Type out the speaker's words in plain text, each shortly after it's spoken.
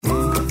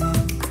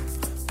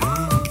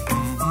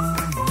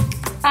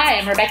Hi,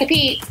 I'm Rebecca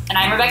Pete. And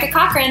I'm Rebecca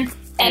Cochran.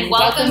 And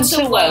welcome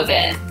to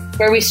Woven,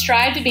 where we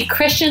strive to be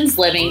Christians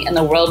living in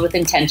the world with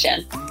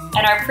intention.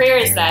 And our prayer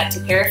is that,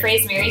 to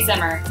paraphrase Mary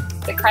Zimmer,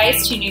 the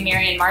Christ who knew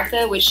Mary and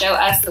Martha would show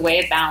us the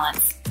way of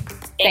balance.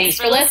 Thanks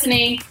for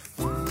listening.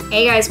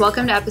 Hey guys,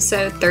 welcome to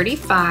episode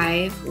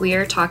 35. We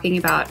are talking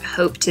about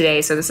hope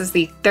today. So this is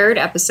the third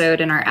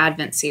episode in our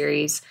Advent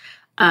series.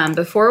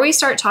 Before we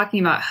start talking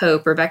about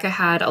hope, Rebecca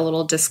had a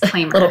little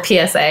disclaimer. Little PSA.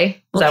 Is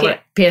that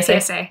what? PSA?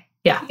 PSA.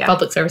 Yeah,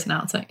 public service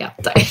announcement. Yeah,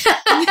 sorry.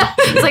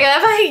 It's like,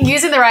 am I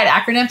using the right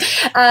acronym?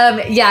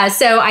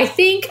 So I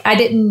think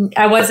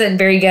I wasn't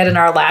very good in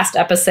our last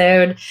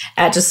episode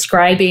at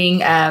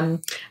describing.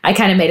 I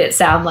kind of made it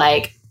sound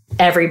like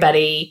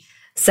everybody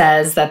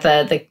says that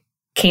the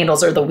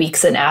candles or the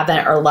weeks in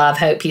Advent are love,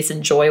 hope, peace,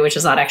 and joy, which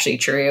is not actually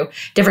true.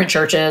 Different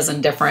churches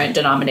and different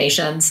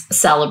denominations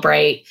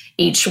celebrate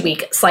each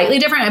week slightly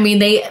different. I mean,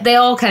 they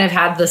all kind of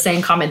have the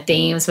same common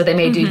themes, but they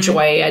may do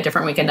joy a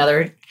different week.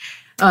 Another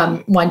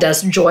one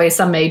does joy.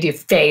 Some may do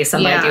faith.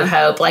 Some may do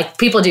hope. Like,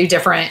 people do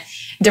different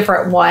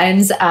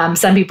ones.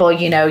 Some people,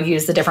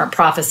 use the different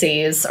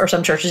prophecies, or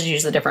some churches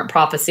use the different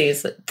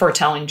prophecies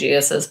foretelling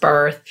Jesus'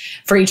 birth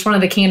for each one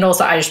of the candles.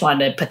 So I just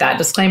wanted to put that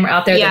disclaimer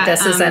out there that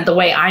this isn't the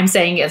way I'm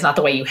saying it. It's not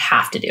the way you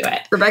have to do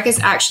it. Rebecca's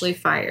actually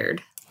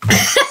fired.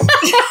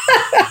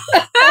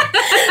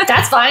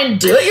 That's fine.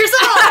 Do it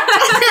yourself.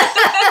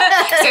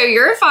 So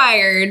you're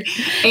fired.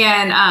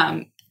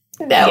 And,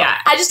 no,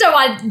 I just don't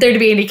want there to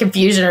be any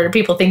confusion or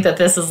people think that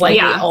this is like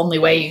the only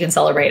way you can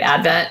celebrate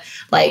Advent.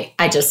 Like,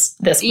 this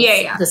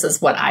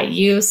is what I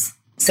use.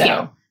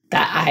 So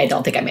that I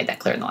don't think I made that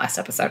clear in the last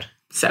episode.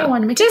 So I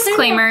want to make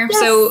disclaimer. Yes.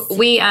 So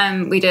we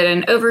did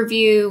an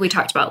overview. We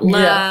talked about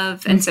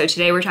love. And so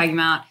today we're talking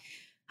about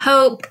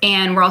hope.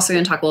 And we're also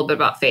going to talk a little bit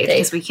about faith,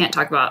 because we can't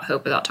talk about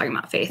hope without talking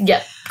about faith.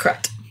 Yep,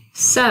 correct.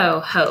 So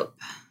hope.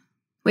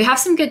 We have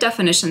some good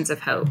definitions of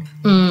hope.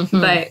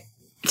 But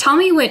tell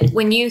me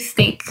when you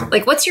think,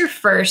 like, what's your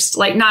first,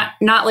 like, not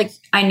like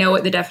I know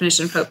what the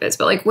definition of hope is,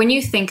 but like when you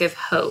think of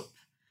hope,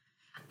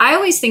 I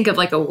always think of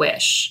like a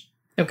wish.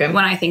 Okay.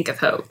 When I think of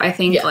hope, I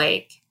think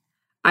like,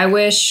 I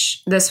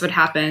wish this would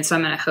happen, so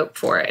I'm going to hope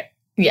for it.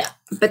 Yeah.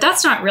 But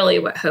that's not really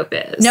what hope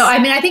is. No, I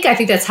mean, I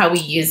think that's how we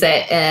use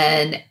it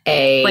in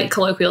a... like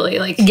colloquially,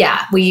 like...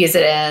 Yeah, we use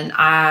it in,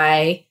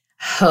 I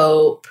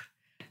hope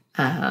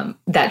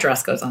that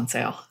dress goes on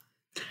sale.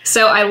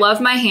 So I love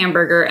my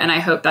hamburger, and I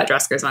hope that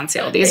dress goes on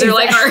sale. These are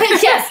like our...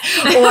 Yes.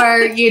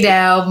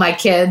 Or, my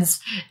kids,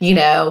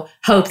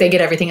 hope they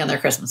get everything on their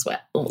Christmas wish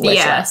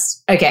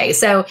list. Okay.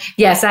 So,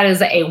 yes, that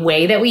is a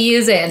way that we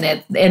use it.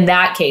 And in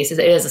that case, it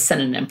is a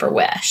synonym for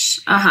wish.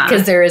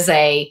 Because there's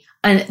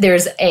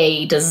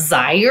a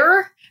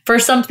desire for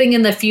something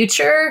in the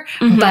future,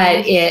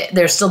 but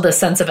there's still this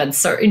sense of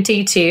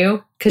uncertainty,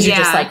 too, because you're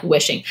just like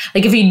wishing.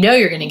 Like, if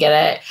you're going to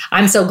get it,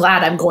 I'm so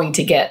glad I'm going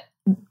to get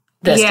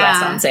this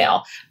dress on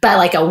sale. But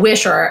like a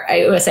wish, or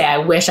I would say, I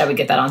wish I would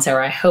get that on sale,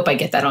 or I hope I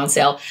get that on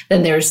sale.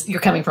 Then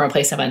you're coming from a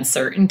place of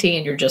uncertainty,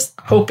 and you're just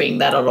hoping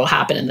that it'll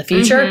happen in the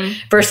future.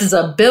 Versus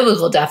a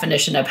biblical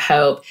definition of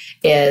hope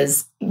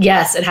is,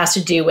 yes, it has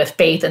to do with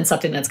faith in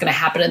something that's going to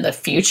happen in the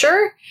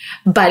future,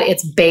 but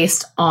it's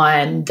based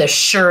on the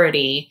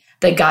surety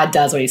that God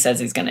does what he says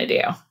he's going to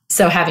do.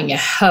 So having a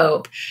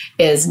hope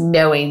is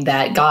knowing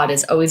that God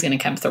is always going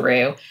to come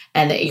through,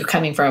 and that you're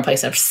coming from a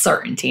place of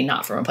certainty,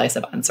 not from a place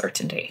of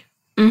uncertainty.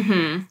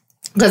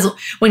 Because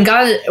when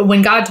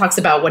God talks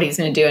about what he's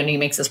going to do, and he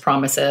makes his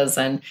promises,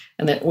 and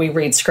that we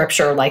read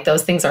scripture, like,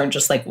 those things aren't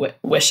just like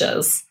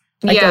wishes.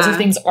 Like, those are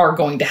things are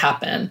going to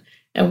happen,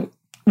 and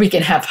we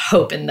can have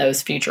hope in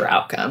those future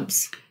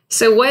outcomes.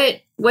 So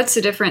what's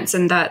the difference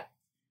in that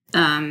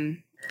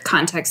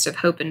context of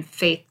hope and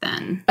faith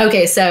then?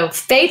 Okay, so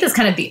faith is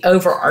kind of the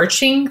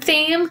overarching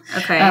theme.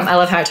 Okay. I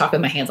love how I talk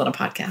with my hands on a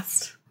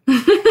podcast.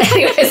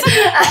 Anyways,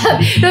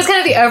 it was kind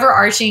of the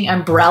overarching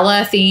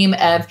umbrella theme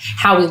of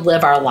how we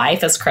live our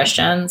life as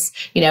Christians.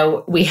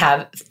 We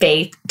have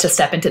faith to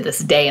step into this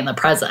day in the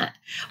present.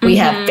 We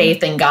have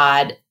faith in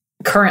God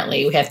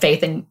currently. We have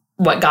faith in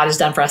what God has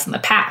done for us in the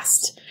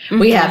past.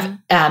 We have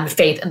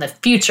faith in the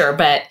future,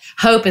 but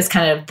hope is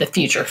kind of the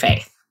future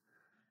faith.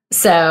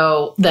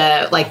 So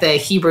the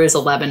Hebrews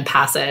 11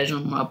 passage,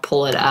 I'm going to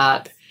pull it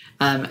up,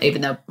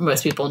 even though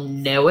most people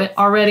know it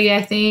already,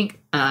 I think.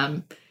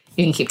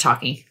 You can keep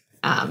talking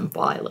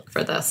while I look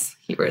for this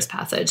Hebrews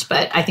passage.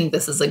 But I think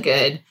this is a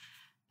good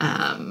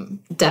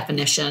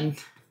definition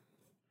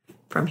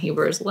from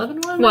Hebrews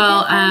 11:1.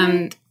 Well,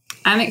 I'm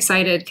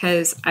excited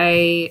because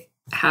I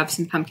have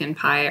some pumpkin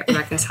pie at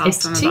Rebecca's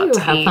house. I'm about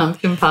to eat.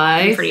 Pumpkin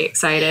pie. I'm pretty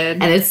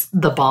excited. And it's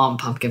the bomb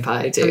pumpkin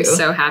pie, too. I'm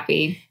so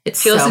happy. It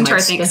feels into our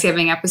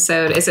Thanksgiving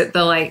episode. Is it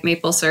the, like,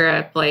 maple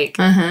syrup, like,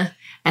 and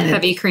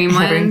heavy cream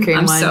one?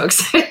 I'm so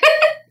excited.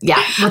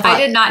 Yeah. I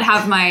did not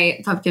have my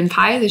pumpkin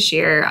pie this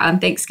year on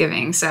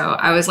Thanksgiving. So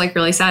I was like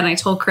really sad. And I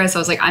told Chris, I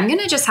was like, I'm going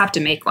to just have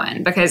to make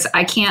one because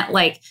I can't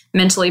like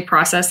mentally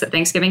process that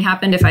Thanksgiving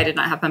happened if I did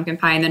not have pumpkin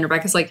pie. And then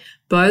Rebecca's like,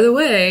 by the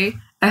way,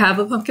 I have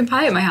a pumpkin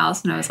pie at my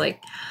house. And I was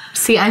like,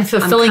 see, I'm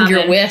fulfilling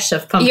your wish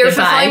of pumpkin pie. You're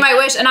fulfilling my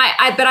wish. And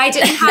I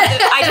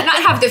did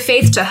not have the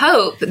faith to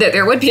hope that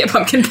there would be a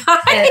pumpkin pie.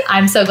 And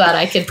I'm so glad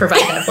I could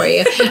provide that for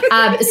you.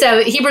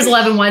 So Hebrews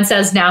 11:1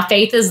 says, now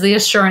faith is the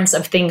assurance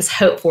of things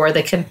hoped for,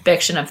 the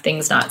conviction of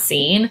things not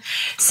seen.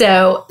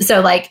 So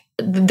like,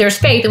 there's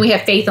faith, and we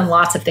have faith in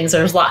lots of things.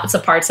 There's lots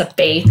of parts of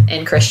faith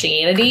in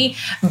Christianity,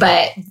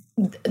 but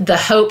the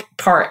hope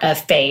part of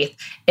faith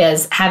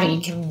is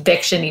having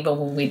conviction even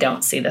when we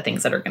don't see the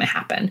things that are going to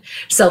happen.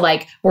 So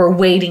like, we're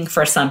waiting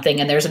for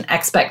something and there's an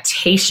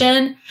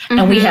expectation,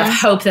 and we have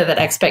hope that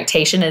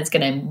expectation is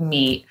going to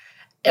meet,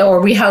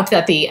 or we hope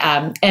that the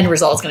end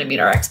result is going to meet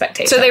our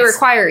expectations. So they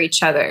require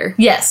each other.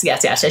 Yes.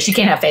 So you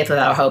can't have faith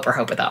without hope, or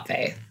hope without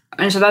faith.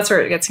 And so that's where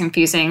it gets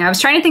confusing. I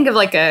was trying to think of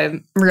like a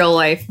real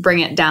life, bring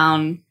it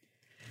down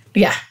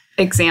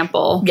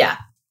example. Yeah.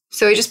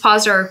 So we just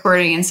paused our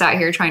recording and sat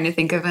here trying to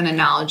think of an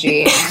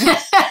analogy.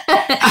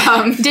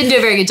 Didn't do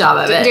a very good job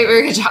of it. Didn't do a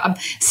very good job.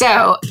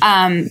 So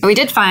we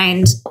did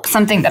find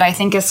something that I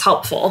think is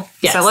helpful.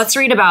 Yes. So let's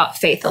read about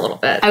faith a little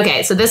bit.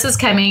 Okay. So this is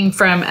coming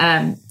from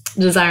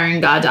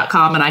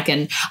desiringgod.com,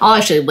 and I'll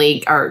actually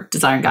link, or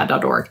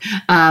desiringgod.org.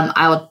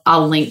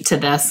 I'll link to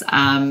this.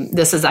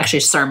 This is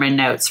actually sermon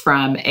notes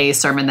from a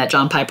sermon that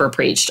John Piper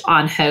preached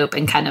on hope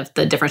and kind of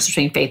the difference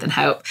between faith and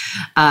hope.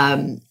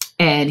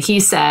 And he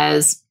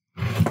says,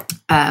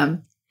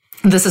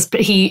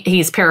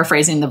 he's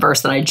paraphrasing the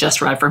verse that I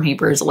just read from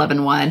Hebrews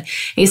 11:1.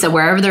 He said,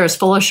 wherever there is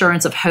full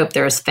assurance of hope,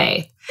 there is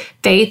faith.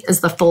 Faith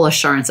is the full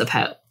assurance of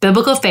hope.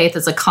 Biblical faith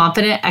is a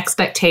confident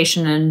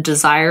expectation and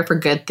desire for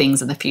good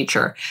things in the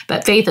future.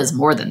 But faith is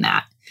more than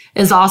that.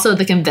 It is also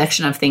the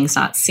conviction of things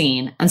not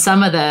seen. And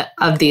some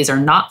of these are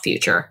not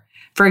future.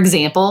 For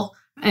example,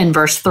 in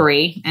verse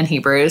 3 in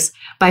Hebrews,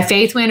 by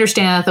faith we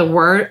understand that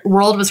the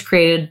world was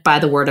created by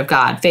the word of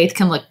God. Faith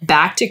can look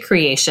back to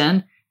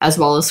creation as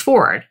well as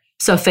forward.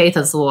 So faith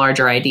is the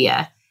larger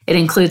idea. It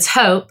includes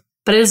hope,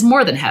 but it is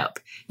more than hope.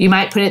 You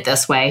might put it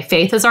this way: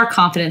 faith is our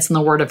confidence in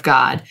the word of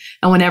God.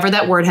 And whenever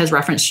that word has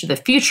reference to the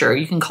future,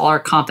 you can call our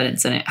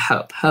confidence in it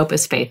hope. Hope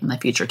is faith in the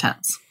future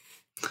tense.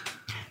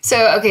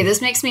 So, okay, this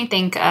makes me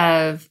think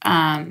of,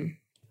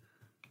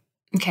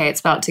 it's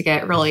about to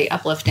get really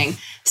uplifting.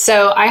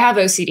 So I have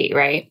OCD,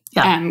 right?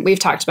 Yeah. We've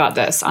talked about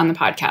this on the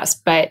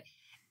podcast, but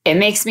it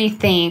makes me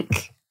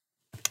think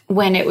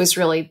when it was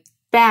really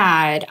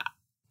bad,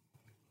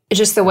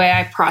 just the way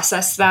I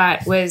processed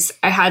that was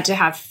I had to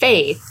have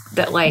faith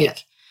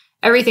that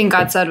everything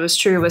God said was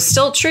true was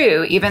still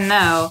true, even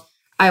though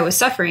I was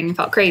suffering and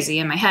felt crazy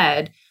in my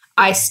head.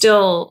 I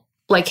still,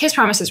 his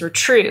promises were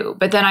true,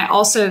 but then I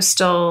also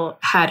still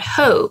had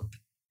hope.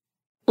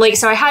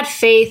 So I had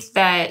faith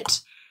that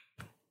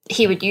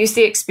he would use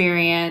the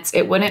experience.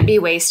 It wouldn't be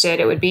wasted.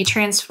 It would be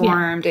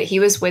transformed. That he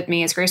was with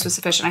me. His grace was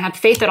sufficient. I had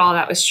faith that all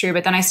that was true,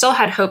 but then I still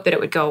had hope that it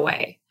would go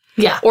away.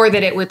 Yeah. Or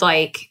that it would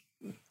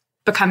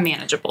become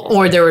manageable.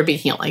 Or there would be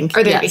healing.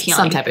 Or there would be healing.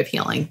 Some type of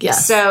healing.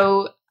 Yes.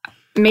 So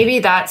maybe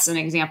that's an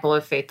example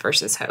of faith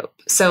versus hope.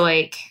 So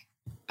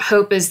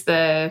hope is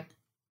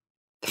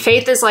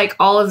faith is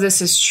all of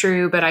this is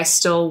true, but I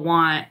still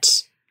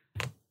want,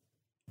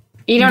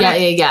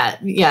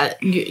 Yeah.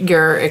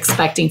 You're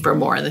expecting for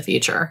more in the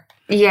future.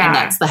 Yeah. And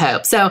that's the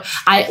hope. So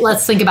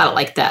let's think about it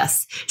like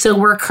this. So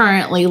we're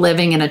currently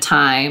living in a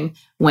time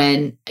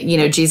when,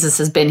 Jesus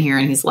has been here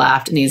and he's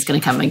left and he's going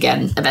to come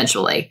again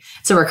eventually.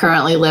 So we're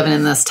currently living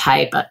in this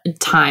time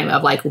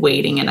of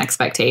waiting and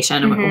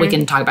expectation. Mm-hmm. We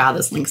can talk about how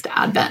this links to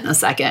Advent in a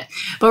second.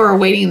 But we're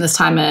waiting in this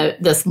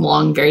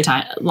long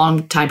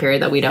time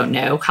period that we don't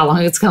know how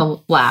long it's going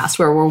to last,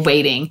 where we're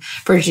waiting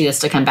for Jesus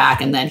to come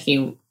back, and then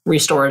he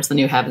restores the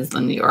new heavens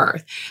and the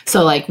earth.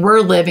 So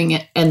we're living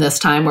in this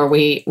time where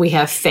we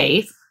have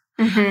faith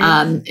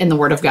in the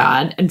word of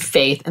God, and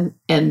faith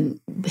in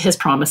his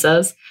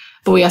promises,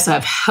 but we also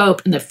have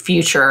hope in the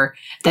future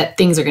that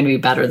things are going to be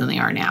better than they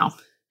are now.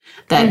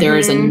 That there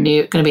is going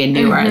to be a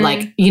new era.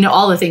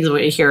 All the things that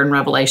we hear in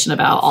Revelation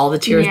about all the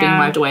tears being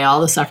wiped away,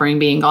 all the suffering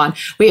being gone.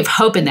 We have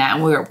hope in that,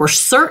 and we're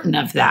certain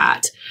of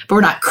that, but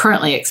we're not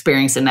currently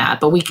experiencing that.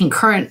 But we can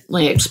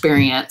currently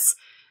experience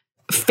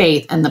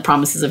faith and the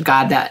promises of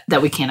God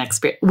that we can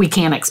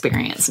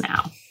experience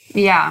now.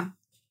 Yeah.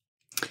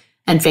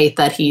 And faith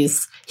that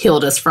he's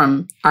healed us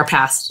from our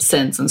past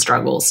sins and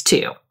struggles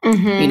too,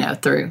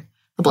 through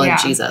the blood of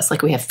Jesus.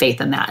 We have faith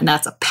in that, and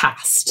that's a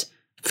past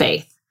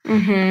faith.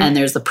 Mm-hmm. And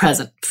there's the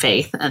present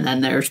faith, and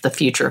then there's the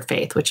future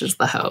faith, which is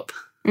the hope.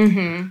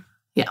 Mm-hmm.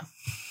 Yeah.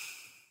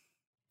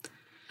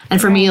 And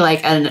for me,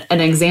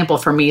 an example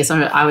for me, so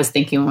I was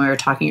thinking when we were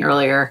talking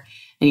earlier,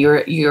 and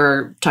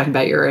you're talking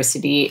about your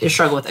OCD, your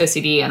struggle with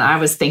OCD, and I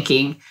was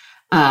thinking,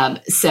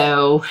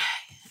 so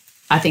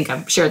I think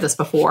I've shared this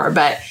before,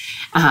 but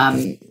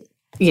I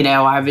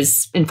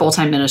was in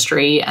full-time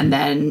ministry, and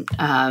then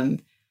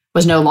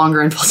was no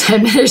longer in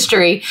full-time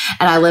ministry,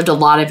 and I lived a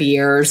lot of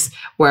years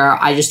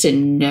where I just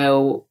didn't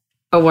know,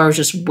 or where I was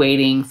just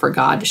waiting for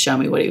God to show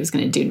me what he was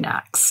going to do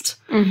next.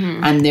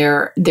 Mm-hmm. And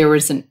there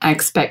was an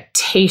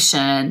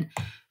expectation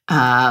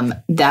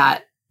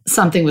that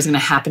something was going to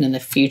happen in the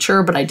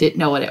future, but I didn't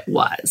know what it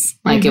was.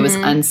 Like, it was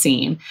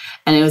unseen.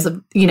 And it was,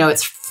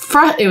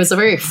 it was a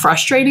very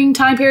frustrating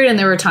time period. And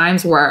there were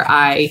times where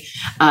I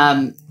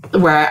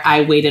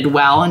waited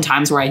well and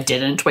times where I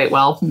didn't wait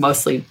well,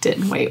 mostly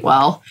didn't wait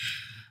well.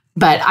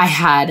 But I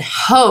had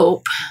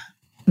hope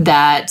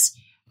that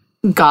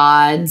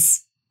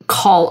God's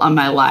call on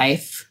my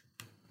life,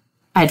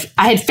 I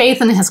had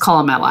faith in his call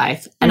on my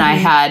life, and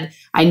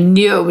I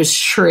knew it was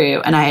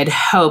true, and I had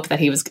hope that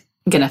he was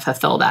going to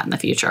fulfill that in the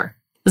future.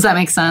 Does that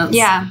make sense?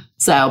 Yeah.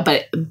 So,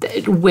 but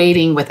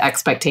waiting with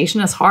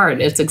expectation is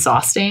hard. It's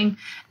exhausting,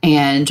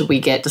 and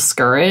we get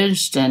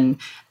discouraged. And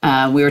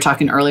we were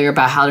talking earlier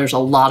about how there's a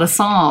lot of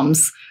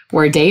Psalms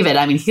where David,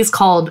 I mean, he's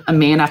called a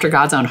man after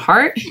God's own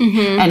heart,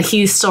 and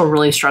he still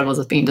really struggles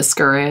with being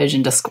discouraged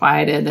and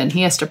disquieted, and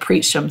he has to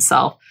preach to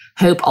himself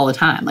hope all the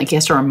time. Like, he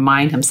has to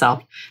remind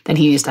himself that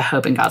he needs to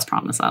hope in God's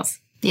promises.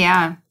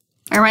 Yeah.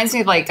 It reminds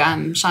me of, like,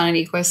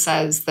 Shauna Nequist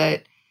says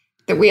that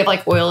we have,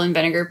 like, oil and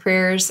vinegar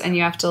prayers, and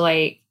you have to,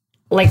 like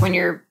when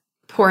you're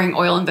pouring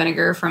oil and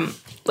vinegar from,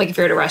 like, if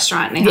you're at a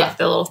restaurant and they have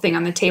the little thing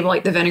on the table,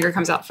 like, the vinegar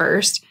comes out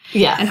first.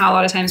 Yeah. And how a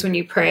lot of times when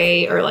you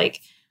pray or,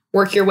 like,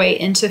 work your way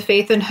into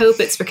faith and hope,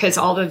 it's because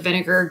all the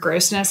vinegar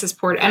grossness is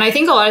poured. And I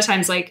think a lot of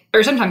times, like,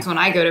 or sometimes when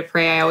I go to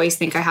pray, I always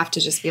think I have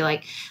to just be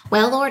like,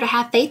 well, Lord, I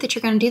have faith that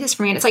you're going to do this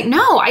for me. And it's like,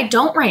 no, I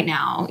don't right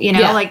now.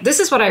 Like, this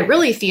is what I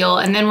really feel.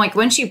 And then, like,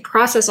 once you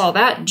process all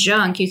that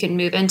junk, you can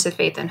move into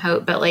faith and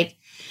hope. But, like,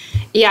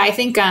 yeah, I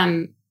think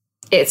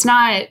it's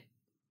not,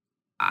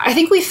 I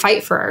think we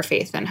fight for our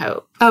faith and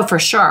hope. Oh, for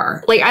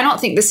sure. Like, I don't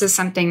think this is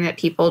something that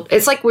people,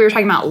 it's like we were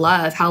talking about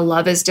love, how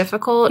love is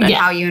difficult, and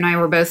how you and I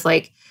were both,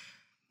 like,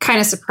 kind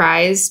of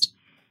surprised.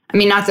 I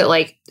mean, not that,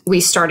 like,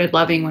 we started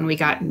loving when we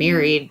got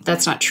married.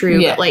 That's not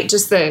true. But, like,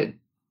 just the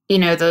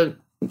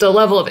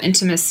level of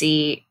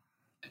intimacy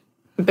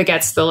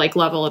begets the, like,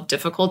 level of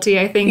difficulty,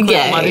 I think,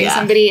 with loving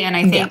somebody. And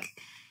I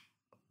think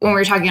when we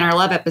were talking in our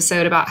love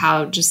episode about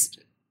how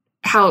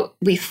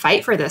we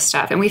fight for this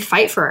stuff, and we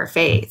fight for our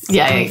faith.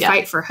 And we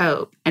fight for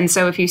hope. And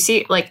so if you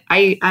see, like,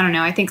 I don't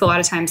know, I think a lot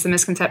of times the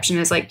misconception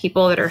is, like,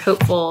 people that are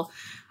hopeful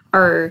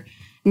are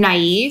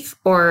naive,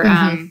 or,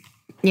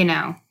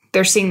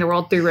 they're seeing the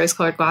world through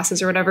rose-colored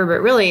glasses or whatever.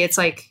 But really, it's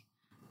like,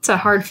 it's a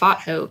hard-fought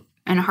hope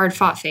and a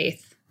hard-fought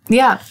faith.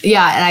 Yeah.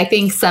 Yeah. And I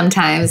think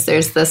sometimes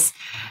there's this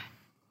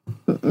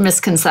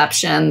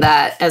misconception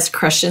that as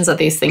Christians that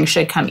these things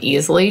should come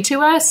easily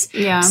to us.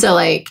 Yeah. So,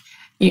 like,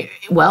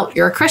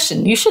 you're a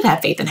Christian. You should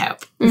have faith and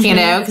hope,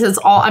 because it's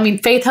all, I mean,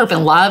 faith, hope,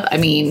 and love. I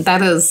mean,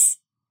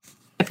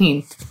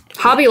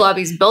 Hobby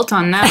Lobby's built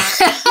on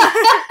that.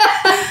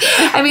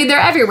 I mean, they're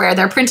everywhere.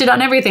 They're printed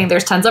on everything.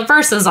 There's tons of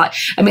verses on.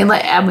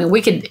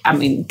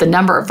 The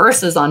number of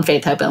verses on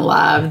faith, hope, and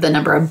love. The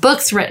number of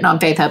books written on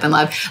faith, hope, and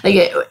love.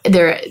 Like,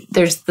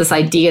 there's this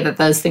idea that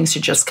those things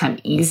should just come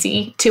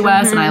easy to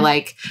us. And I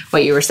like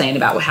what you were saying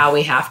about how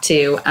we have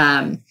to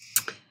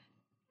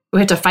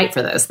fight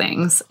for those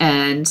things.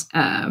 And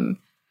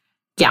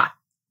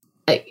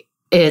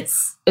it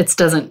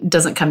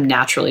doesn't come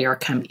naturally or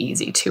come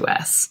easy to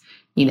us.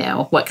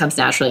 What comes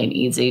naturally and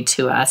easy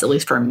to us, at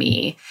least for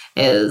me,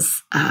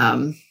 is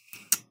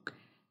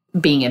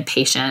being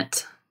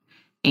impatient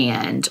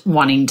and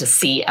wanting to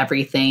see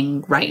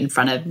everything right in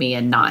front of me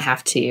and not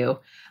have to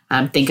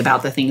think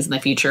about the things in the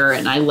future.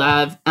 And I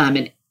love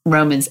in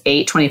Romans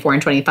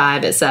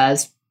 8:24-25, it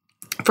says,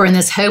 "For in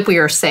this hope we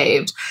are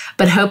saved,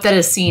 but hope that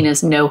is seen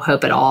is no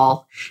hope at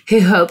all.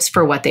 Who hopes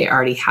for what they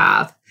already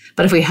have?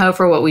 But if we hope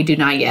for what we do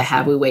not yet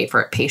have, we wait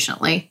for it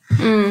patiently."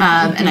 And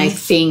I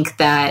think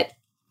that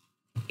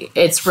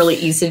it's really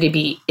easy to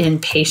be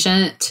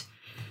impatient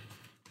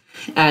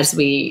as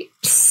we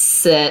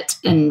sit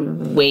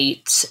and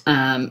wait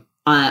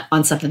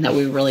on something that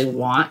we really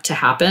want to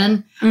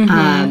happen.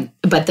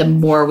 But the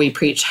more we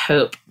preach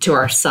hope to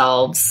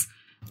ourselves,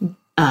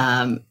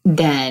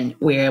 then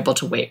we're able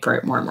to wait for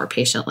it more and more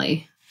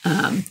patiently.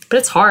 But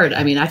it's hard.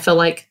 I mean, I feel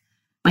like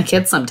my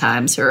kids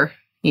sometimes are,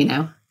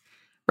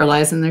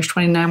 realizing there's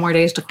 29 more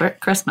days to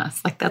Christmas.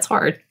 Like, that's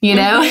hard,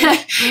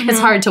 It's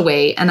hard to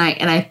wait. And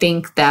I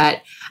think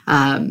that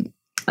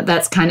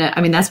that's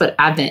that's what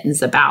Advent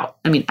is about.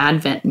 I mean,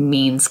 Advent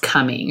means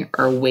coming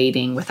or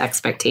waiting with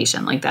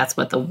expectation. Like, that's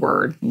what the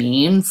word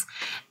means.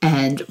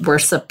 And we're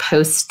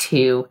supposed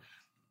to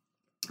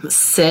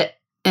sit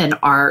in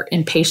our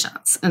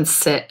impatience and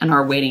sit in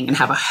our waiting and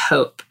have a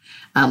hope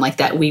like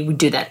that. We would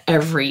do that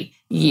every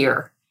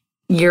year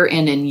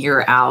in and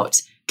year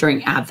out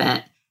during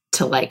Advent,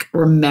 to, like,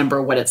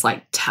 remember what it's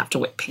like to have to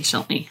wait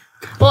patiently.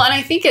 Well, and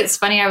I think it's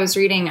funny. I was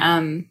reading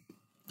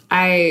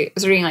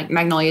like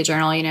Magnolia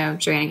Journal,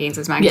 Joanna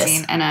Gaines's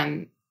magazine,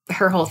 and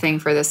her whole thing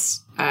for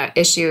this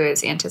issue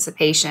is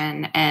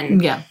anticipation.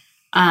 And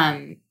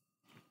her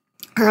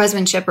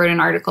husband Chip wrote an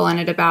article in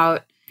it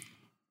about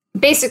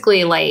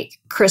basically, like,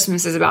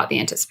 Christmas is about the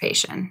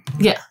anticipation.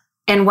 Yeah.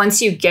 And once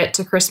you get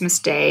to Christmas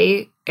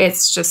Day,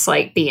 it's just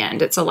like the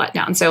end. It's a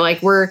letdown. So,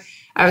 like,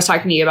 I was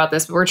talking to you about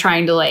this, but we're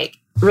trying to, like,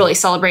 really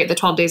celebrate the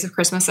 12 days of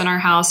Christmas in our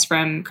house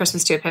from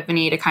Christmas to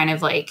Epiphany to kind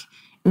of, like,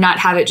 not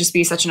have it just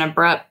be such an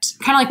abrupt,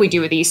 kind of like we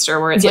do with Easter,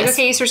 where it's like,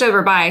 okay, Easter's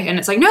over, bye. And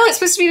it's like, no, it's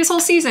supposed to be this whole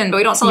season, but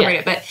we don't celebrate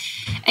it. But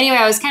anyway,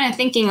 I was kind of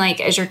thinking,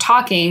 like, as you're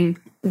talking,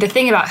 the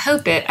thing about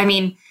hope,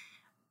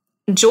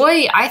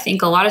 joy, I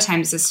think a lot of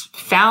times is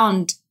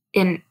found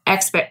in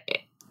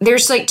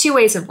there's like two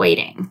ways of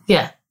waiting.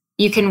 Yeah.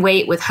 You can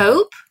wait with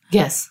hope.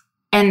 Yes.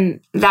 And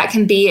that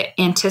can be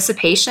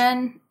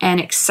anticipation and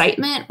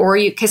excitement,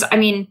 because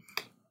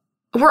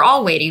we're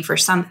all waiting for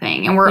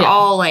something, and we're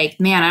all like,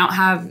 man, I don't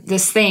have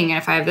this thing. And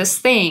if I have this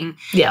thing.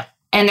 Yeah.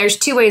 And there's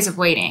two ways of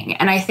waiting.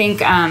 And I think,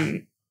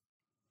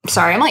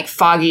 sorry, I'm like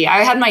foggy.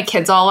 I had my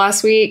kids all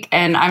last week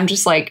and I'm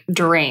just like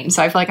drained.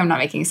 So I feel like I'm not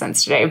making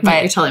sense today.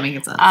 But you're totally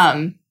making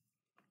sense.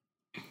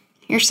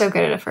 You're so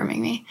good at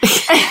affirming me.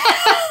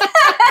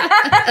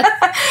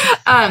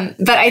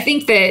 But I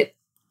think that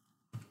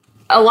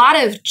a lot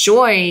of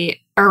joy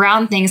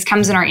around things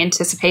comes in our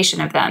anticipation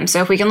of them.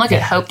 So if we can look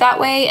at hope that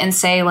way and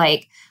say,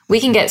 like, we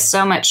can get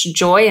so much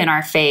joy in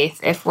our faith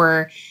if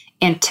we're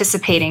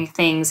anticipating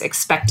things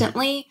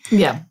expectantly,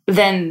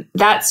 then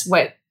that's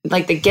what,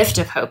 like, the gift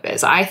of hope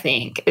is, I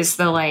think, is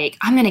the, like,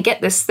 I'm going to get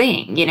this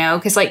thing,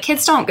 because, like,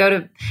 kids aren't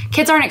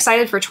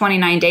excited for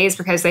 29 days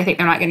because they think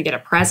they're not going to get a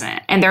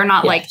present. And they're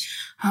not like,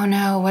 oh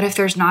no, what if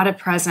there's not a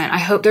present? I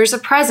hope there's a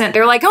present.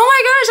 They're like, oh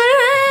my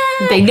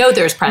gosh. They know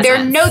there's presents.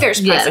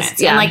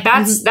 Presents. And like,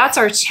 that's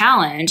our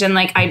challenge. And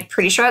like, I'm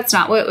pretty sure that's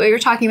not what we were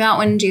talking about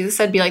when Jesus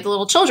said, be like the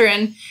little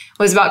children,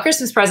 was about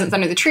Christmas presents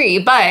under the tree.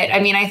 But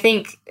I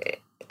think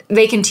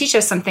they can teach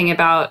us something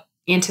about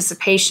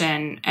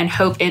anticipation and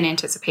hope in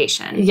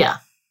anticipation. Yeah,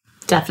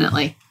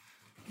 definitely.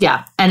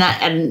 Yeah.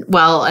 And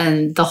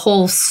the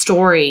whole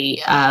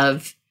story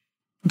of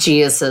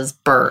Jesus's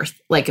birth,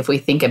 like if we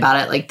think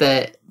about it, like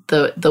the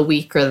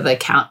week or the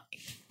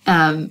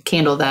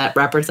candle that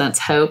represents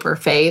hope or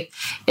faith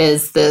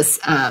is this,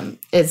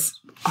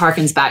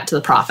 harkens back to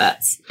the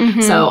prophets.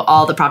 Mm-hmm. So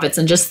all the prophets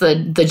and just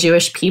the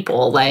Jewish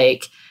people,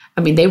 like,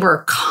 they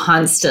were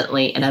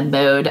constantly in a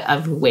mode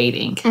of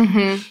waiting.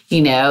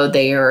 Mm-hmm.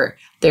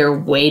 They're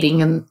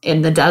waiting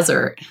in the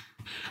desert.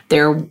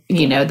 Then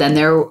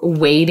they're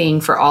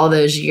waiting for all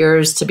those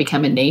years to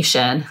become a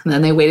nation. And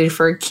then they waited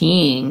for a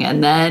king.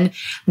 And then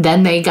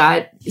they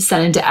got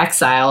sent into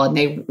exile, and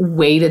they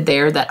waited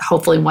there that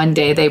hopefully one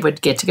day they would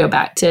get to go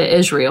back to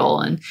Israel.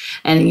 And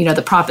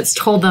the prophets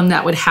told them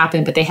that would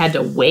happen, but they had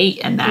to wait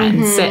in that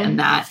and sit in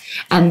that.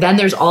 And then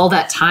there's all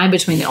that time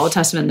between the Old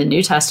Testament and the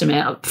New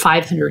Testament of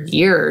 500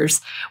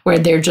 years where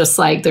they're just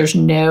like, there's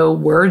no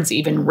words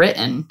even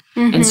written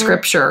in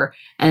Scripture.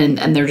 And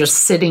they're just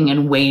sitting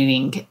and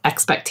waiting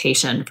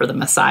expectation for the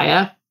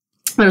Messiah.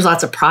 There's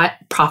lots of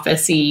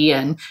prophecy,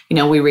 and,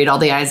 we read all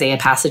the Isaiah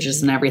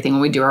passages and everything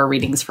when we do our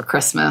readings for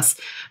Christmas.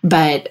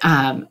 But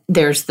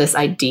there's this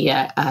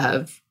idea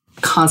of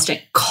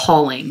constant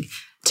calling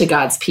to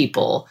God's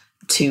people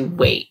to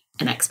wait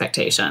in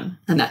expectation.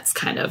 And that's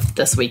kind of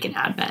this week in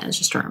Advent, is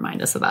just to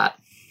remind us of that.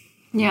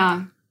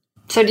 Yeah.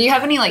 So do you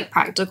have any, like,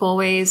 practical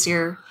ways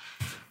you're...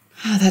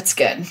 Oh, that's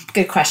good.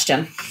 Good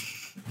question.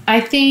 I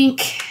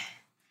think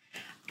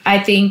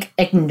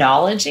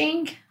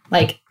acknowledging,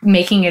 like,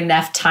 making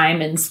enough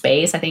time and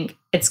space, I think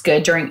it's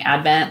good during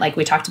Advent. Like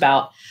we talked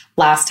about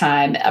last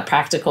time, a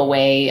practical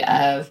way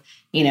of,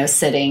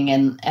 sitting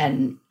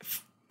and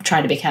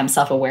trying to become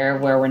self-aware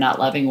of where we're not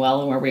loving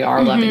well and where we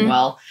are loving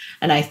well.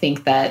 And I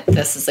think that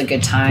this is a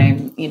good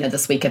time,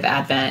 this week of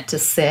Advent, to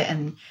sit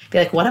and be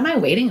like, what am I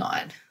waiting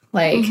on?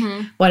 Like,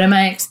 what am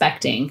I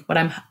expecting? What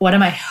am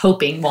I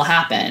hoping will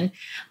happen?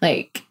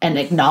 Like, and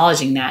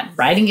acknowledging that,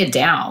 writing it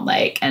down,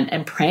 like,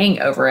 and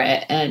praying over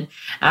it, and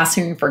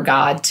asking for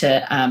God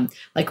to,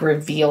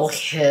 reveal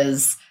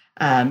his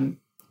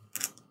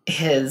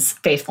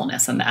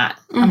faithfulness in that,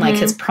 and like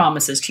his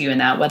promises to you in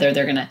that, whether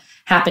they're going to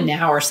happen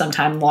now or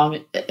sometime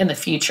long in the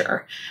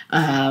future.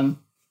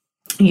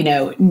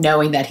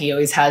 Knowing that he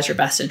always has your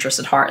best interest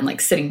at heart, and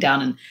like sitting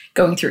down and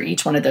going through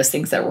each one of those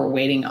things that we're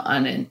waiting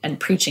on, and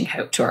preaching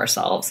hope to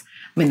ourselves.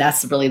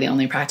 That's really the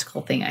only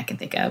practical thing I can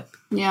think of.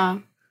 Yeah.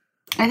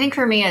 I think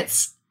for me,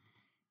 it's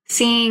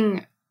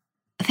thinking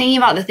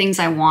about the things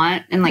I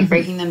want and like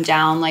breaking them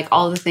down, like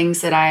all the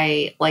things that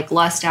I like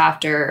lust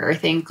after, or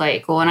think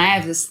like, well, when I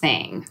have this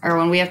thing, or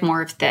when we have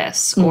more of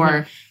this,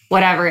 or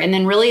whatever. And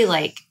then really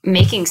like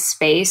making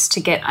space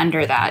to get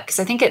under that. Cause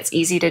I think it's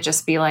easy to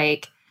just be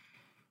like,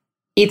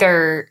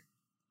 either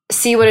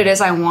see what it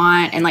is I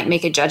want and like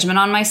make a judgment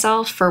on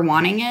myself for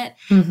wanting it.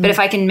 But if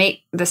I can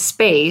make the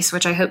space,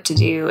 which I hope to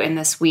do in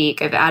this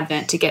week of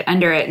Advent, to get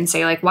under it and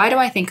say like, why do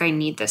I think I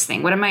need this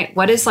thing?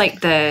 What is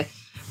like the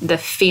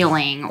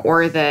feeling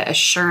or the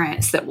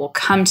assurance that will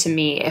come to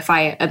me if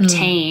I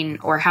obtain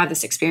or have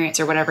this experience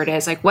or whatever it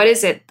is? Like, what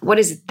is it? What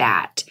is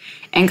that?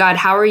 And God,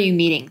 how are you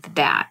meeting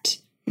that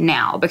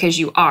now? Because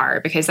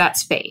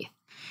that's faith.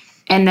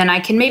 And then I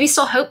can maybe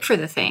still hope for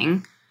the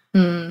thing,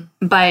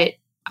 but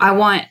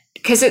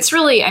because it's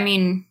really,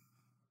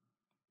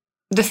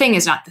 the thing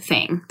is not the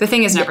thing. The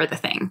thing is never the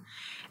thing.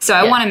 So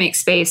I want to make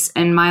space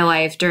in my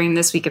life during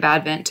this week of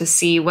Advent to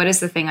see what is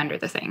the thing under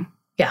the thing.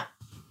 Yeah.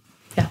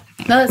 Yeah.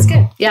 No, that's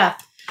good. Yeah.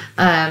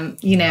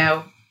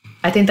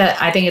 I think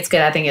it's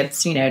good. I think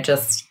it's,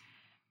 just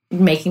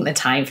making the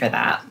time for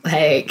that.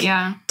 Like,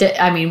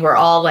 we're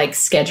all like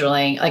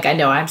scheduling, like I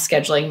know I'm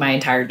scheduling my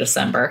entire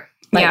December.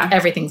 Like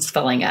everything's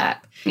filling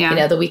up.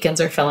 Yeah. The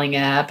weekends are filling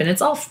up and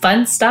it's all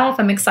fun stuff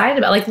I'm excited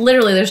about. Like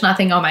literally there's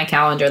nothing on my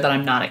calendar that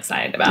I'm not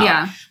excited about.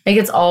 Yeah. Like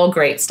it's all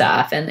great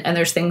stuff. And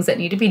there's things that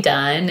need to be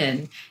done.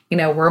 And,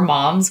 we're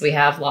moms. We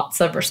have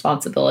lots of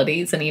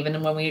responsibilities. And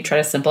even when we try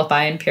to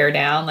simplify and pare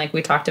down, like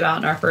we talked about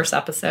in our first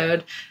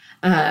episode,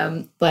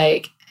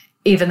 like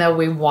even though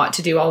we want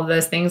to do all of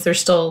those things, we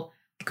still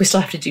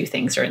have to do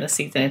things during the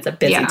season. It's a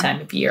busy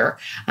time of year.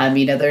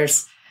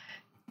 There's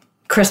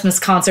Christmas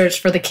concerts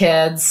for the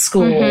kids,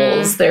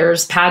 schools,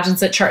 there's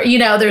pageants at church,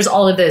 there's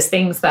all of those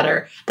things that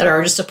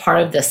are just a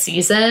part of the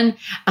season.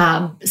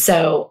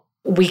 So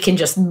we can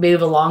just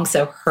move along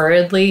so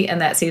hurriedly in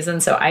that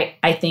season. So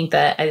I think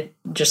that I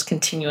just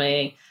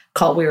continually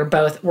we're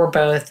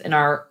both in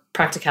our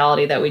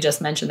practicality that we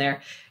just mentioned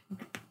there,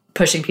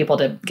 pushing people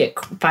to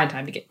find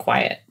time to get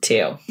quiet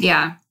too.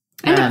 Yeah.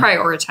 And to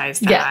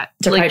prioritize that. Yeah.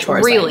 To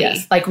prioritize really. That,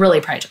 yes. Like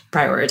really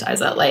prioritize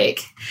that. Like,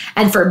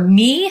 and for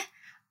me,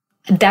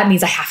 that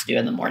means I have to do it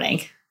in the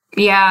morning.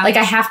 Yeah. Like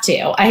I have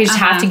to. I just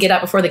have to get up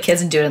before the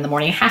kids and do it in the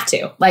morning. I have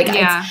to. Like,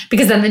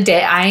 because then the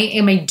day I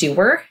am a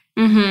doer.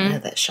 I know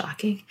that's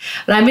shocking.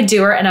 But I'm a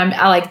doer and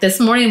I like this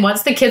morning,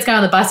 once the kids got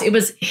on the bus, it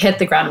was hit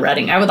the ground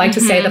running. I would like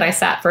to say that I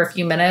sat for a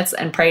few minutes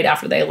and prayed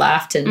after they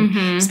left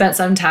and spent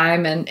some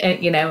time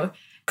and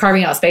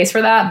carving out space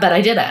for that, but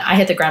I didn't. I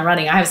hit the ground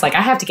running. I was like,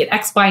 I have to get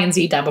X, Y, and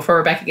Z done before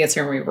Rebecca gets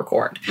here and we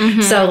record.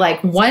 So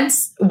like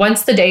once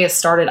the day is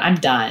started, I'm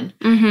done.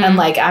 And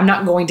like, I'm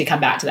not going to come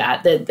back to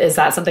that. Is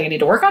that something I need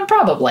to work on?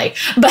 Probably.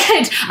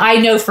 But I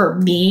know for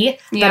me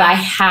that I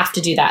have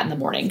to do that in the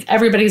morning.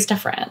 Everybody's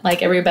different.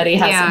 Like everybody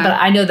has, but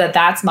I know that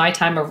that's my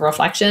time of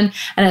reflection.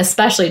 And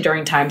especially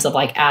during times of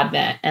like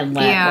Advent and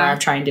Lent where I'm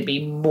trying to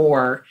be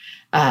more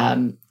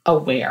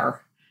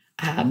aware.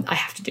 I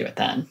have to do it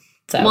then.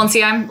 So. Well, and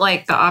see, I'm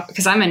like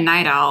because I'm a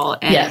night owl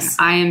and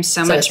I am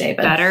so much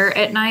better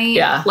at night.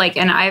 Yeah. Like,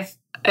 and I've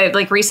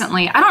like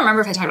recently, I don't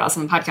remember if I talked about this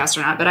on the podcast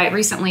or not, but I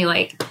recently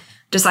like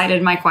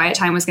decided my quiet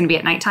time was going to be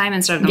at nighttime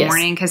instead of the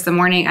morning. Cause the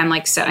morning I'm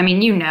like,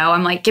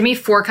 I'm like, give me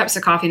 4 cups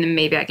of coffee and then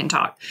maybe I can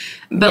talk.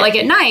 But like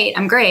at night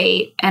I'm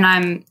great.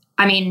 And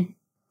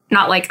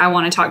not like I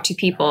want to talk to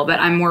people,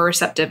 but I'm more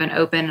receptive and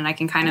open and I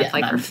can kind of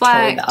like reflect.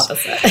 Totally the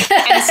opposite.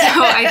 And so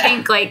I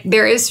think like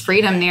there is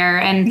freedom there.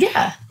 And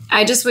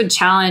I just would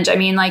challenge,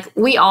 like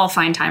we all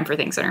find time for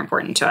things that are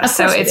important to us.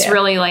 So it's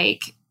really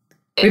like.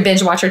 We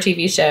binge watch our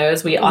TV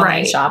shows. We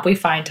online shop. We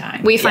find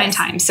time. We find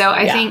time. So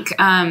I think,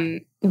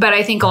 but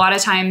I think a lot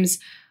of times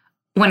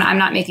when I'm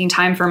not making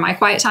time for my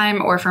quiet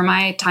time or for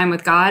my time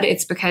with God,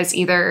 it's because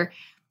either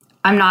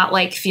I'm not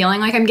like feeling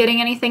like I'm getting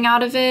anything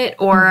out of it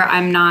or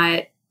I'm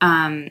not,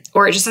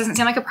 or it just doesn't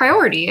seem like a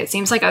priority. It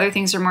seems like other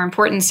things are more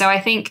important. So I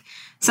think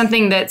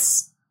something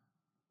that's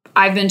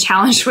I've been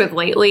challenged with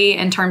lately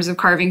in terms of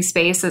carving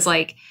space is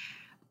like,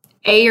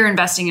 A, you're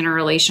investing in a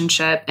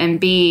relationship, and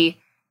B,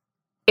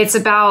 it's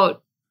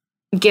about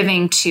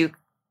giving to,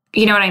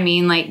 you know what I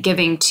mean? Like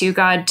giving to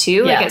God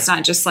too. Like it's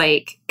not just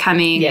like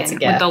coming with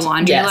the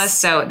laundry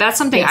list. So that's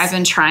something I've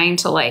been trying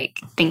to like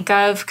think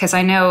of because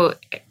I know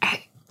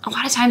a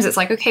lot of times it's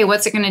like, okay,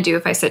 what's it going to do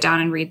if I sit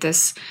down and read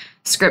this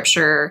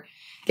scripture?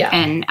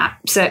 And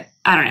so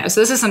I don't know. So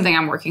this is something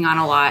I'm working on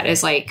a lot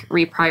is like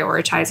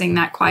reprioritizing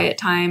that quiet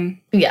time.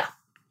 Yeah.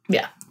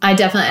 I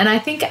definitely, and I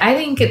think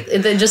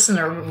it just in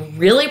a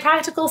really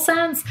practical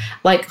sense,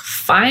 like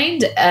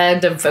find a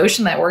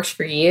devotion that works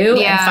for you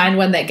and find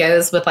one that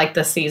goes with like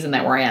the season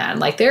that we're in.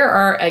 Like there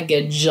are a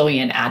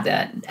gajillion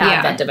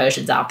Advent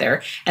devotions out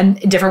there and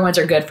different ones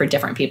are good for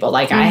different people.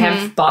 Like I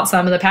have bought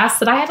some in the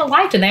past that I haven't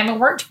liked and they haven't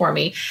worked for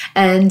me.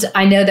 And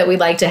I know that we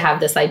like to have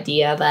this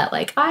idea that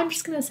like, I'm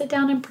just going to sit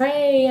down and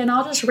pray and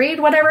I'll just read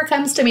whatever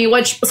comes to me,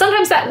 which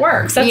sometimes that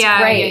works. That's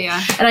great.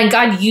 And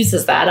God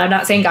uses that. I'm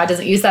not saying God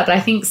doesn't use that, but I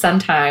think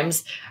sometimes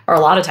or a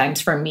lot of times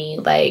for me,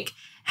 like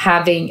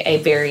having a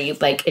very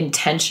like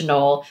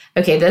intentional,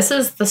 okay, this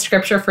is the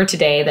scripture for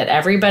today that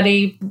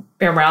everybody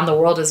around the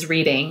world is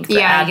reading for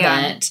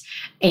Advent.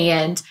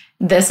 And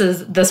this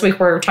week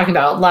we're talking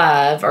about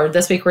love, or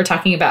this week we're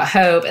talking about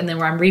hope. And then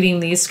where I'm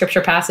reading these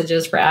scripture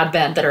passages for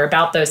Advent that are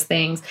about those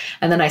things.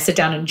 And then I sit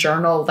down and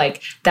journal,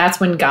 like that's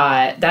when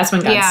God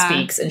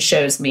speaks and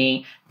shows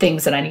me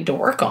things that I need to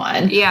work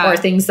on or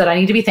things that I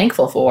need to be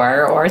thankful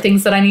for or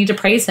things that I need to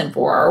praise him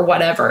for or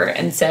whatever.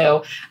 And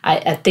so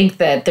I think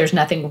that there's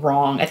nothing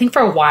wrong. I think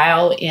for a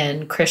while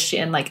in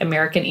Christian, like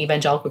American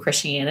evangelical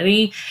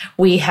Christianity,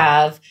 we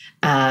have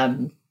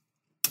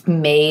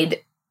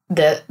made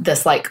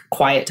this like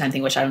quiet time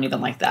thing, which I don't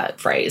even like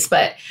that phrase,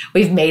 but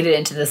we've made it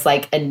into this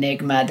like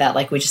enigma that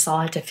like we just all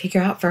have to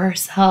figure out for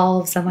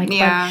ourselves. And like,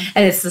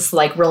 and it's this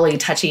like really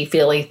touchy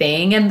feely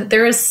thing. And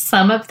there is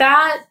some of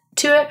that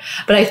to it,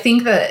 but I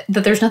think that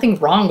there's nothing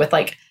wrong with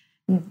like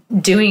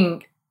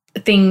doing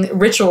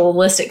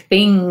ritualistic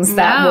things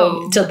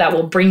that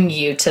will bring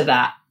you to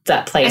that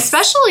place.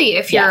 Especially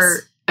if you're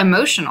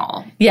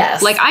emotional.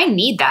 Yes. Like I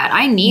need that.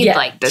 I need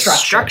like the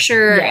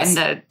structure and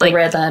the like the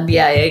rhythm.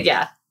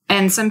 Yeah.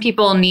 And some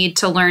people need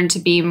to learn to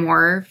be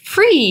more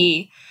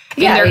free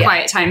in their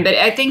quiet time. But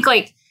I think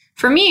like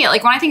for me,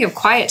 like when I think of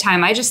quiet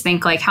time, I just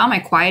think like, how am I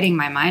quieting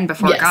my mind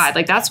before God?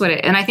 Like that's what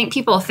it, and I think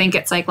people think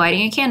it's like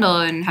lighting a candle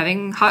and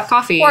having hot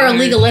coffee. Or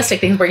legalistic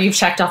things where you've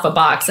checked off a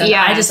box. And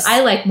I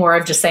like more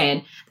of just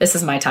saying, this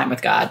is my time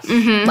with God.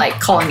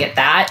 Like calling it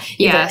that.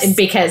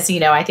 Because,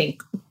 I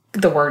think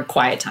the word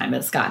quiet time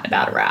has gotten a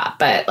bad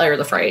rap, or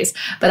the phrase.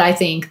 But I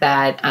think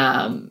that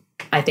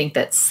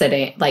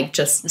sitting, like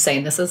just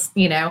saying this is,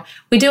 we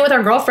do it with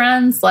our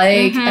girlfriends,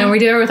 like, and we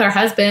do it with our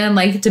husband,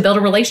 like to build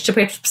a relationship,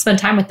 we have to spend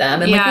time with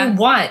them. And like we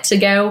want to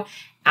go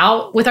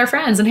out with our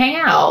friends and hang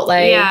out.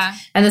 Like,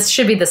 and this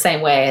should be the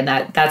same way. And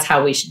that's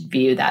how we should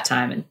view that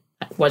time. And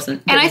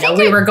wasn't, and I think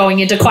we were going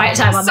into quiet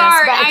time on this. But,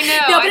 I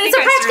know. No, but it's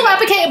a practical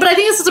application. But I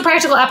think this is a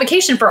practical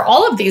application for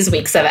all of these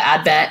weeks of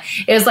Advent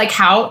is like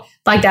how,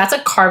 like that's a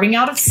carving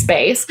out of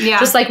space,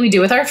 just like we do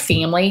with our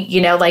family,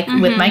 like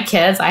with my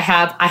kids, I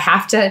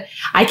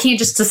can't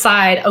just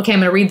decide, okay, I'm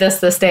going to read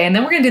this day and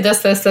then we're going to do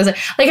this.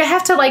 Like I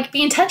have to like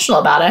be intentional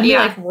about it. I mean,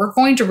 like we're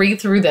going to read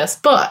through this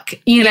book,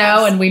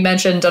 know, and we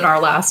mentioned in our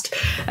last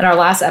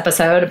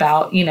episode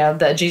about,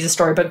 the Jesus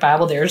Storybook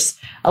Bible, there's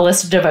a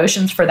list of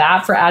devotions for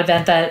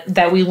Advent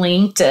that we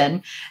linked.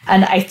 And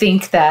I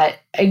think that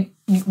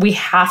we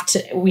have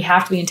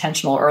to be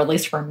intentional, or at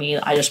least for me,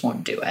 I just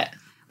won't do it.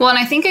 Well, and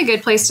I think a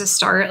good place to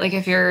start, like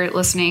if you're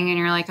listening and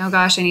you're like, oh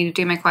gosh, I need to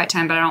do my quiet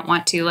time, but I don't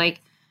want to,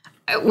 like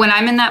when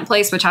I'm in that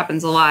place, which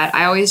happens a lot,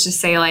 I always just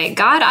say like,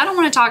 God, I don't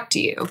want to talk to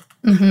you.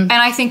 And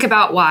I think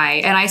about why,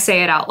 and I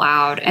say it out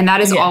loud. And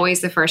that is always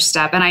the first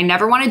step. And I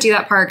never want to do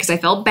that part because I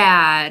feel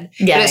bad.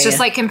 But it's just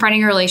like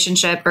confronting a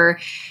relationship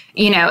or,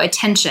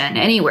 attention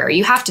anywhere.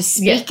 You have to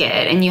speak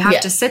it and you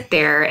have to sit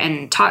there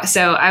and talk.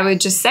 So I would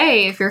just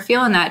say, if you're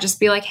feeling that, just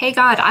be like, hey,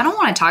 God, I don't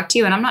want to talk to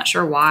you and I'm not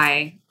sure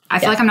why. I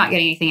feel like I'm not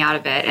getting anything out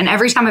of it. And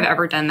every time I've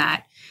ever done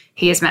that,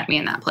 he has met me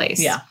in that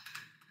place. Yeah.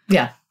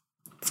 Yeah.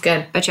 It's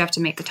good. But you have to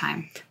make the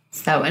time.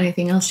 So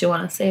anything else you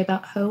want to say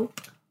about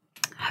hope?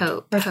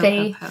 Hope. Or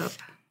faith? Hope.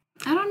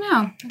 I don't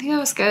know. I think that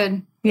was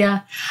good.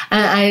 Yeah.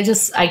 And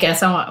I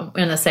guess I'm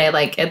going to say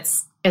like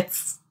it's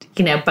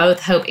both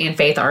hope and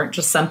faith aren't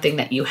just something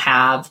that you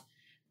have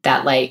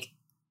that like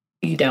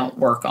you don't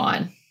work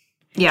on.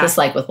 Yeah. Just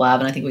like with love.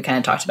 And I think we kind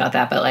of talked about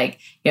that. But like,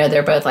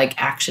 they're both like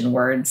action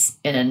words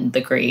in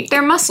the Greek.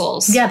 They're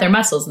muscles. Yeah, they're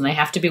muscles and they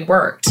have to be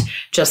worked.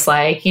 Just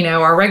like,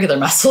 our regular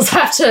muscles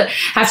have to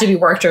be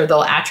worked or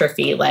they'll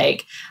atrophy.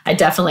 Like I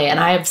definitely, and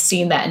I have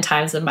seen that in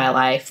times in my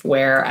life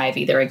where I've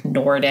either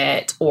ignored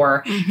it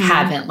or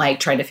haven't like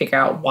tried to figure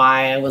out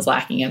why I was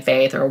lacking in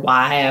faith or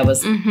why I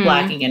was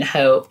lacking in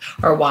hope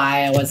or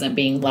why I wasn't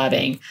being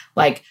loving.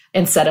 Like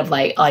instead of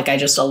like I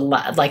just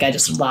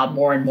allowed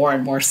more and more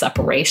and more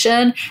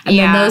separation. And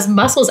then those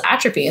muscles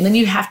atrophy. And then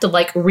you have to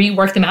like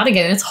rework them out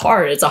again. And it's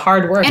hard. It's a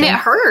hard work. And it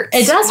hurts.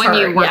 It does when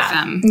hurt. You work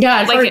them.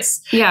 Yeah, it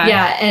hurts.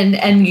 Yeah.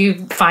 And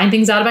you find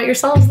things out about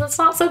yourselves that's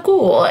not so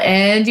cool.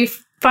 And you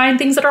find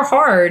things that are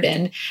hard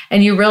and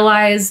you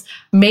realize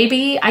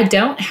maybe I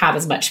don't have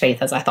as much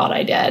faith as I thought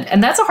I did.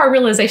 And that's a hard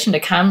realization to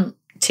come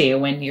to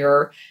when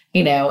you're,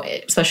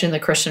 especially in the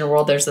Christian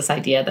world, there's this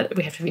idea that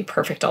we have to be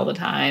perfect all the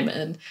time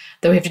and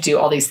that we have to do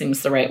all these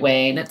things the right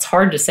way. And it's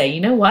hard to say,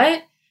 you know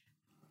what?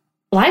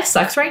 Life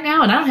sucks right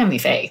now and I don't have any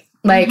faith.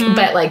 Like,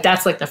 but like,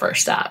 that's like the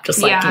first step,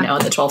 just like, in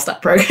the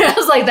 12-step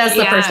programs, like that's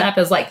the first step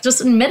is like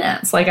just in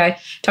minutes. Like I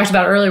talked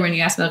about earlier when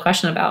you asked me the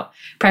question about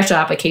practical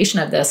application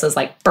of this is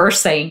like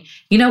first saying,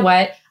 you know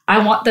what?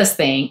 I want this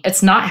thing.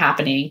 It's not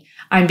happening.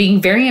 I'm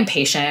being very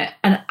impatient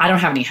and I don't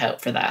have any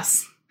hope for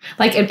this.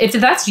 Like if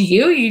that's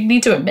you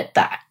need to admit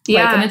that.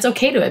 Yeah. Like, and it's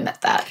okay to admit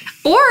that.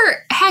 Or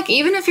heck,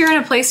 even if you're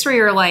in a place where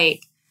you're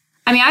like,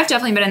 I mean, I've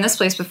definitely been in this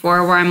place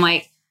before where I'm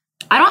like,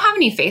 I don't have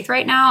any faith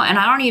right now, and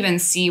I don't even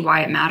see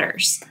why it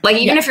matters. Like,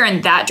 even if you're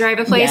in that dry of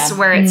a place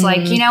where it's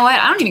like, you know what?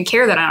 I don't even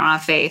care that I don't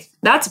have faith.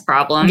 That's a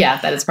problem.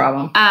 Yeah, that is a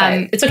problem.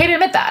 But it's okay to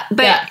admit that.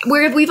 But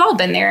we've all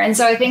been there. And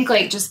so I think,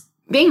 like, just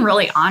being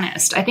really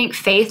honest. I think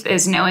faith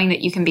is knowing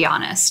that you can be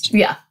honest.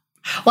 Yeah.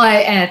 Well,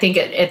 I think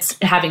it's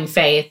having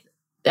faith.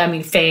 I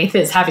mean, faith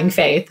is having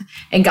faith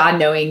and God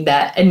knowing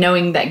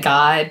that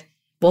God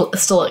will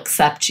still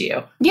accept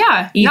you.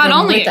 Yeah. Not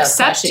only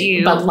accept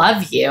you, but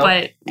love you.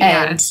 But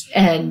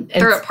and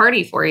throw a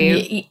party for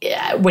you.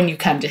 When you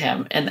come to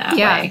him in that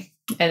way.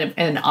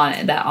 And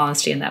on that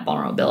honesty and that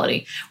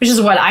vulnerability, which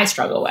is what I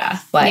struggle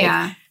with.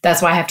 Like,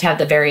 that's why I have to have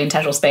the very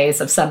intentional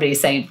space of somebody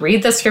saying,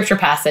 read the scripture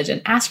passage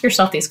and ask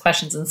yourself these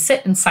questions and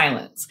sit in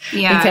silence.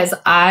 Yeah. Because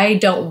I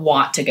don't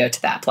want to go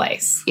to that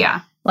place.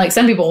 Yeah. Like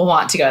some people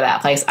want to go to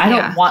that place. I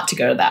don't want to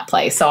go to that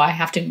place. So I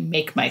have to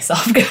make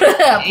myself go to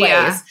that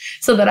place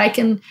so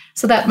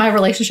that my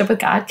relationship with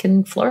God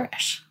can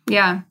flourish.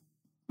 Yeah.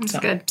 That's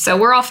good. So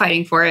we're all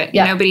fighting for it.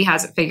 Yeah. Nobody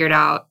has it figured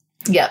out.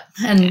 Yep.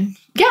 And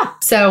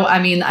so,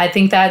 I mean, I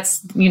think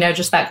that's,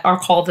 just that our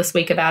call this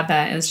week of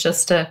Advent is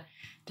just to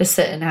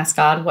sit and ask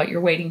God what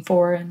you're waiting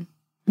for and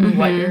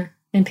what you're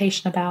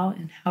impatient about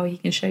and how he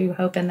can show you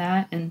hope in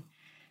that. And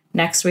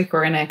next week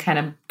we're going to kind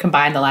of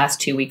combine the last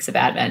 2 weeks of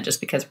Advent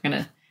just because we're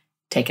going to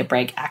take a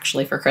break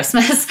actually for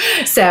Christmas.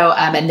 So,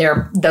 and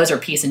those are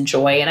peace and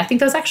joy. And I think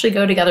those actually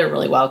go together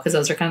really well because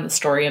those are kind of the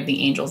story of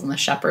the angels and the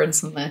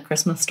shepherds and the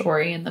Christmas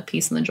story and the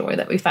peace and the joy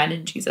that we find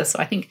in Jesus. So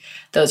I think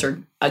those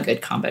are a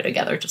good combo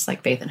together, just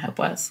like faith and hope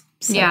was.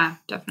 So. Yeah,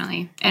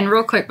 definitely. And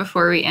real quick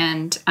before we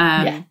end,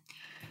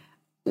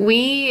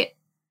 we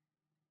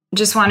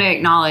just want to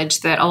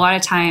acknowledge that a lot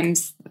of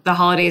times the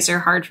holidays are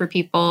hard for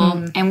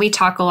people, and we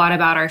talk a lot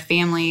about our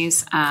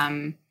families.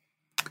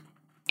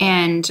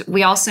 And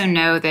we also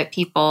know that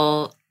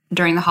people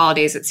during the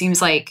holidays, it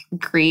seems like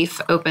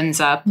grief opens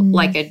up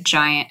like a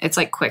giant, it's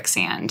like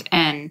quicksand.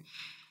 And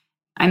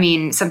I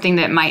mean, something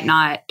that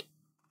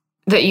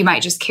you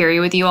might just carry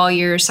with you all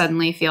year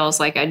suddenly feels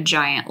like a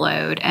giant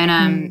load.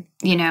 And,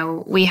 you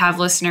know, we have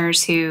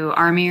listeners who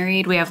are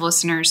married. We have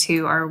listeners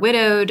who are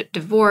widowed,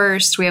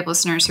 divorced. We have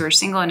listeners who are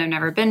single and have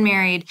never been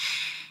married.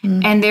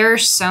 And there are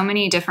so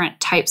many different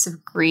types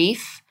of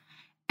grief.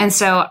 And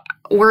so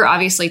we're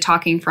obviously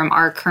talking from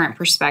our current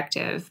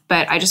perspective,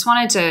 but I just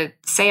wanted to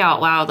say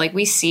out loud, like,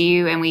 we see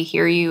you and we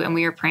hear you and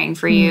we are praying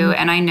for you.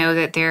 And I know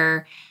that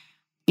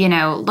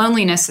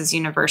loneliness is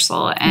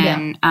universal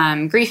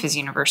and grief is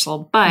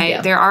universal,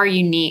 but there are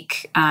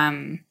unique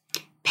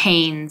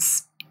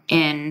pains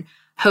in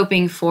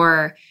hoping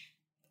for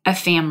a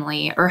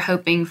family or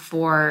hoping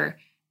for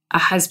a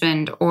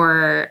husband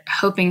or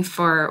hoping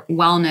for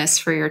wellness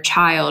for your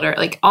child or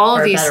like all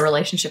of these. Or a better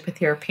relationship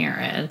with your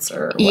parents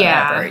or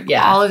whatever.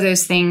 All of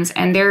those things.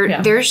 And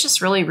there's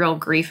just really real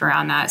grief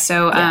around that.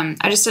 So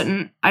I just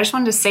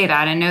wanted to say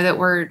that and know that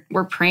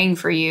we're praying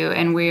for you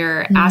and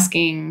we're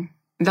asking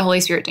the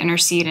Holy Spirit to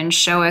intercede and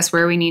show us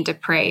where we need to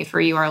pray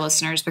for you, our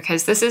listeners,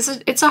 because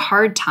it's a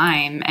hard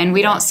time. And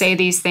we don't say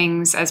these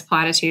things as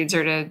platitudes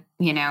or to,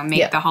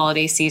 make the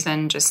holiday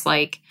season just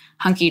like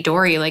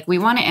hunky-dory. Like, we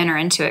want to enter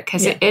into it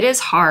because it is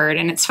hard.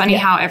 And it's funny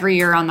how every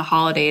year on the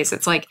holidays,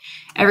 it's like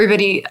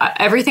everything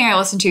I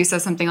listen to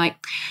says something like,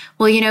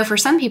 well, for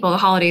some people, the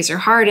holidays are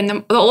hard. And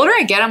the older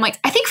I get, I'm like,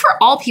 I think for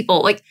all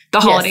people, like,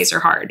 the holidays are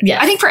hard.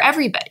 Yes. I think for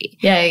everybody.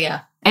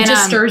 Yeah. It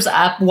just stirs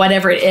up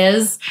whatever it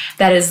is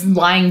that is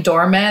lying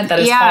dormant, that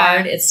is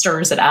hard. It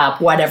stirs it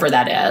up, whatever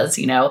that is,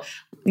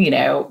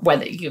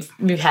 whether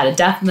you've had a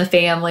death in the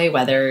family,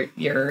 whether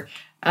you're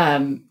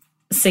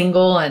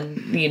single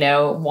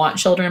and, want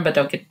children, but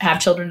don't have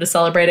children to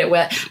celebrate it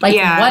with,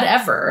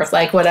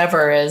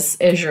 whatever is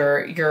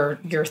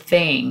your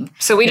thing.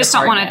 So we just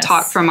don't want to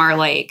talk from our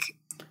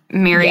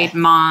married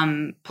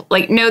mom,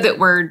 know that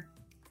we're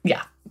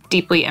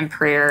deeply in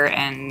prayer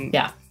and,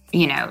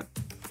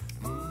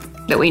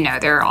 that we know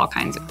there are all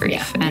kinds of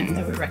grief and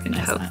that we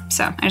recognize hope. That.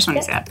 So I just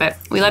wanted to say that, but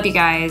we love you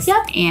guys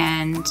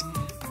and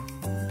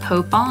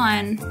hope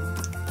on.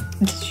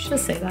 Did you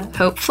just say that?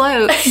 Hope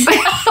floats.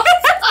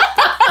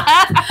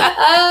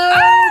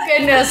 Oh,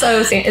 goodness. Oh,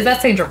 is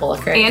that Sandra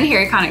Bullock, right? And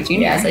Harry Connick Jr.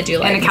 Yes, I do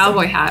like it. And a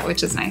cowboy hat,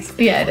 which is nice.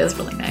 Yeah, it is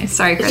really nice.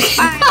 Sorry, Chris.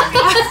 Bye.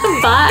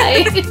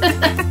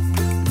 Bye.